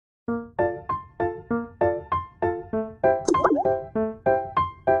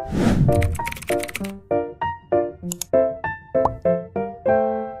Hey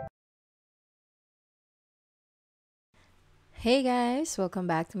guys, welcome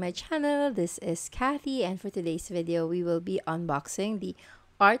back to my channel. This is Kathy, and for today's video, we will be unboxing the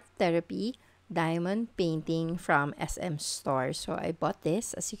Art Therapy diamond painting from SM store. So I bought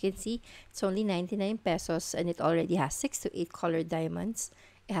this. As you can see, it's only 99 pesos and it already has 6 to 8 colored diamonds.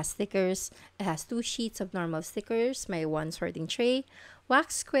 It has stickers. It has 2 sheets of normal stickers, my 1 sorting tray,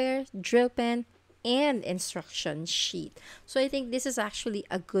 wax square, drill pen, and instruction sheet. So I think this is actually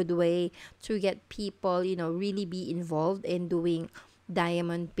a good way to get people, really be involved in doing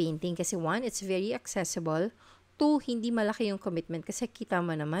diamond painting. Kasi 1, it's very accessible. 2, hindi malaki yung commitment. Kasi kita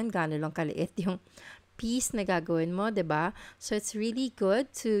mo naman, gano'n lang kaliit yung piece na gagawin mo, 'di ba? So it's really good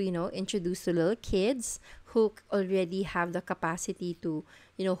to, introduce to little kids who already have the capacity to,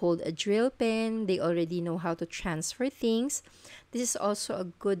 hold a drill pen. They already know how to transfer things. This is also a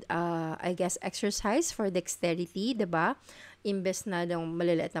good, I guess, exercise for dexterity, 'di ba? Imbes na yung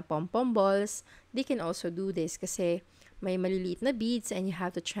maliliit na pom-pom balls, they can also do this kasi may maliliit na beads and you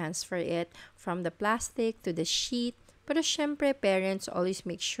have to transfer it from the plastic to the sheet. Pero syempre, parents, always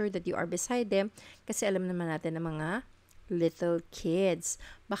make sure that you are beside them kasi alam naman natin ng mga little kids.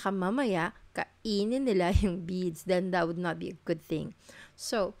 Baka mamaya, kainin nila yung beads. Then that would not be a good thing.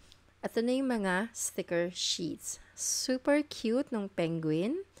 So, ito na yung mga sticker sheets. Super cute ng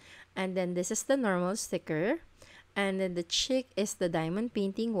penguin. And then this is the normal sticker. And then the chick is the diamond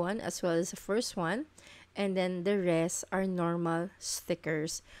painting one as well as the first one. And then the rest are normal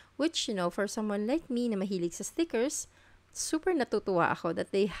stickers. Which, for someone like me na mahilig sa stickers, super natutuwa ako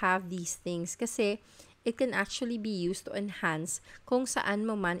that they have these things kasi it can actually be used to enhance kung saan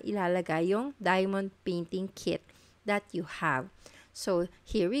mo man ilalagay yung diamond painting kit that you have. So,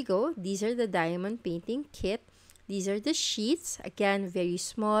 here we go. These are the diamond painting kit. These are the sheets. Again, very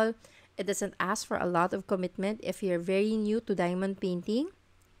small. It doesn't ask for a lot of commitment if you're very new to diamond painting.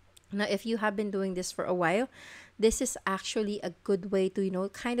 Now, if you have been doing this for a while, this is actually a good way to,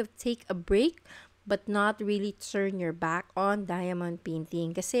 kind of take a break but not really turn your back on diamond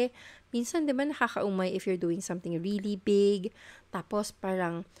painting. Kasi, minsan, di ba nakakaumay if you're doing something really big, tapos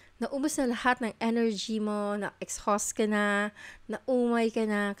parang naubos na lahat ng energy mo, na-exhaust ka na, naumay ka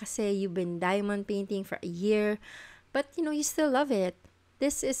na kasi you've been diamond painting for a year, but, you still love it.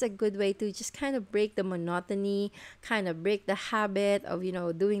 This is a good way to just kind of break the monotony, kind of break the habit of,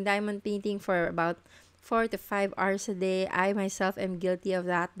 doing diamond painting for about 4 to 5 hours a day. I myself am guilty of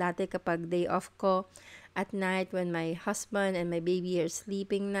that. Dati kapag day off ko at night when my husband and my baby are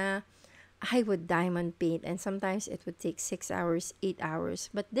sleeping na, I would diamond paint and sometimes it would take 6 hours, 8 hours.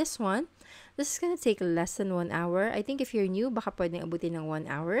 But this is gonna take less than 1 hour. I think if you're new, baka pwedeng abutin ng 1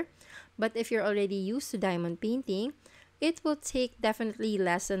 hour. But if you're already used to diamond painting, it will take definitely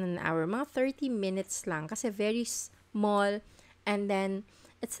less than an hour. Mga 30 minutes lang kasi very small and then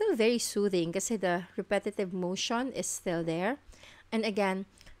it's still very soothing kasi the repetitive motion is still there. And again,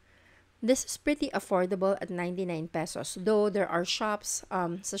 this is pretty affordable at 99 pesos. Though there are shops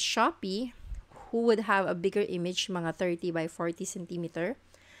sa Shopee who would have a bigger image, mga 30 by 40 centimeter.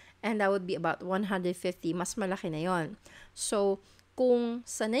 And that would be about 150. Mas malaki na yon. So, kung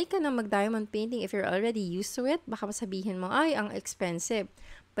sanay ka na mag-diamond painting, if you're already used to it, baka masabihin mo, ay, ang expensive.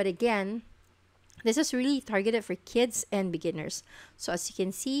 But again, this is really targeted for kids and beginners. So as you can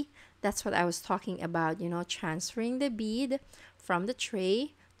see, that's what I was talking about, transferring the bead from the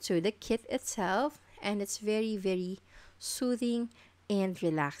tray to the kit itself. And it's very, very soothing and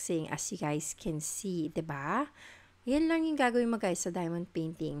relaxing as you guys can see, diba? Yan lang yung gagawin mo guys sa diamond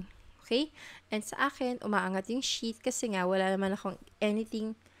painting. Okay? And sa akin, umaangat yung sheet kasi nga wala naman akong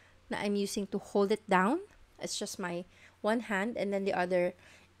anything na I'm using to hold it down. It's just my one hand and then the other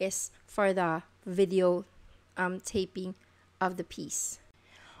is for the video taping of the piece.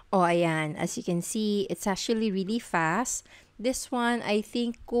 Oh, ayan. As you can see, it's actually really fast. This one, I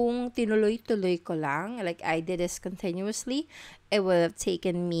think kung tinuloy-tuloy ko lang, like I did this continuously, it would have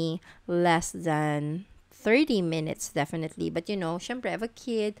taken me less than 30 minutes definitely. But syempre I have a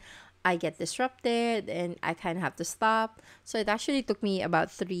kid, I get disrupted and I kind of have to stop. So it actually took me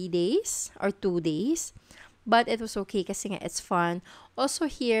about 3 days or 2 days. But it was okay kasi nga it's fun. Also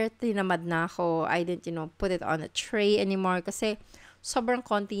here, tinamad na ako. I didn't, put it on a tray anymore kasi sobrang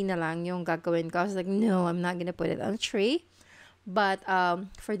konti na lang yung gagawin ko. I was like, no, I'm not gonna put it on a tray. But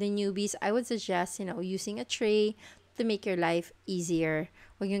for the newbies, I would suggest, using a tray to make your life easier.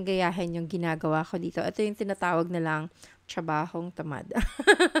 Huwag yung gayahin yung ginagawa ko dito. Ito yung tinatawag na lang trabahong tamad.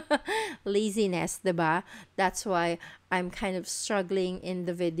 Laziness, diba? That's why I'm kind of struggling in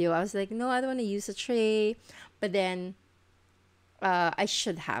the video. I was like, no, I don't want to use a tray. But then, I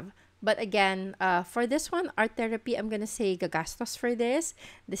should have. But again, for this one, art therapy, I'm gonna say gagastos for this.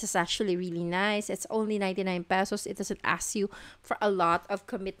 This is actually really nice. It's only 99 pesos. It doesn't ask you for a lot of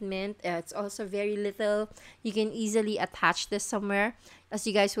commitment. It's also very little. You can easily attach this somewhere. As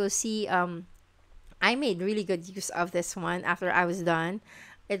you guys will see, I made really good use of this one after I was done.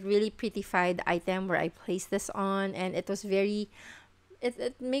 It really prettified the item where I placed this on, and it was very,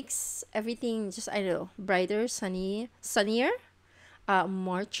 it makes everything just, I don't know, brighter, sunnier,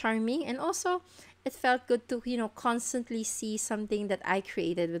 more charming, and also it felt good to, constantly see something that I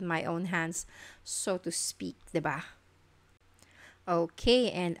created with my own hands, so to speak, diba?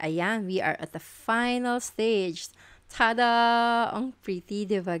 Okay, and ayan, we are at the final stage. Tada! Ang pretty,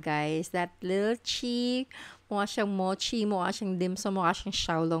 diba guys? That little cheek, mukha siyang mochi, mukha siyang dim sum, mukha siyang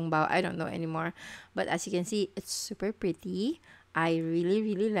xiaolongbao. I don't know anymore. But as you can see, it's super pretty. I really,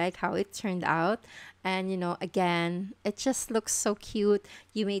 really like how it turned out. And, again, it just looks so cute.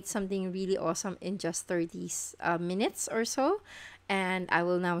 You made something really awesome in just 30 minutes or so. And I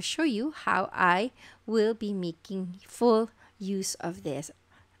will now show you how I will be making full use of this.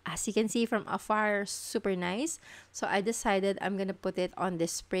 As you can see from afar, super nice. So I decided I'm gonna put it on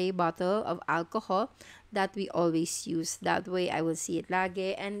this spray bottle of alcohol that we always use. That way I will see it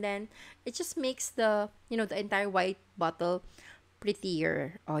lagi, and then it just makes the entire white bottle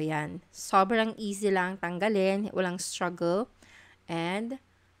prettier. O yan. Sobrang easy lang tanggalin, walang struggle, and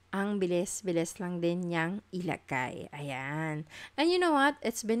ang bilis-bilis lang din niyang ilagay. Ayan. And you know what?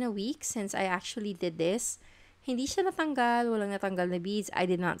 It's been a week since I actually did this. Hindi siya natanggal, walang natanggal na beads. I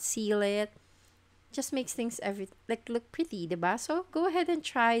did not seal it. Just makes things look pretty, diba? So go ahead and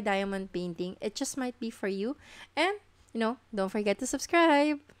try diamond painting. It just might be for you. And don't forget to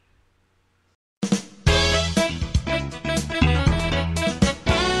subscribe.